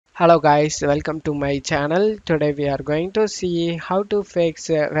Hello guys, welcome to my channel. Today we are going to see how to fix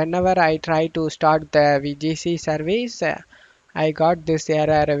whenever I try to start the VGC service. I got this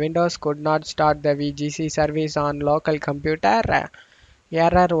error. Windows could not start the VGC service on local computer.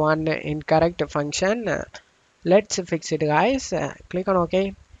 Error 1 incorrect function. Let's fix it guys. Click on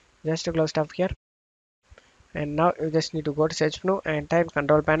OK. Just to close stuff here. And now you just need to go to search menu and type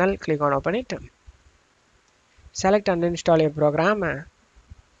control panel. Click on open it. Select and install your program.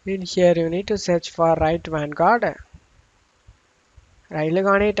 In here you need to search for right Vanguard. Right click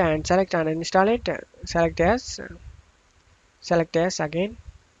on it and select and install it. Select yes. Select yes again.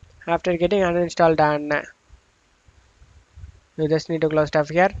 After getting uninstalled done, you just need to close stuff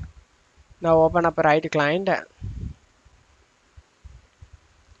here. Now open up right client.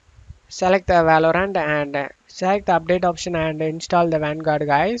 Select the Valorant and select the update option and install the Vanguard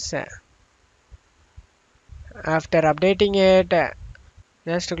guys. After updating it,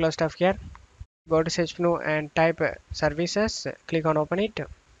 just to close stuff here. Go to search menu and type services. Click on open it.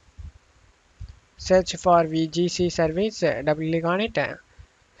 Search for VGC service. Double click on it.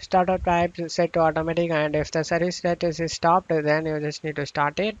 Startup type set to automatic, and if the service status is stopped, then you just need to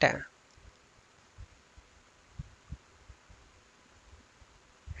start it.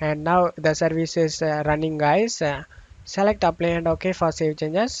 And now the service is running guys. Select apply and OK for save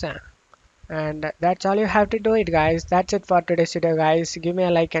changes. And that's all you have to do it guys. That's it for today's video guys. Give me a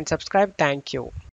like and subscribe. Thank you.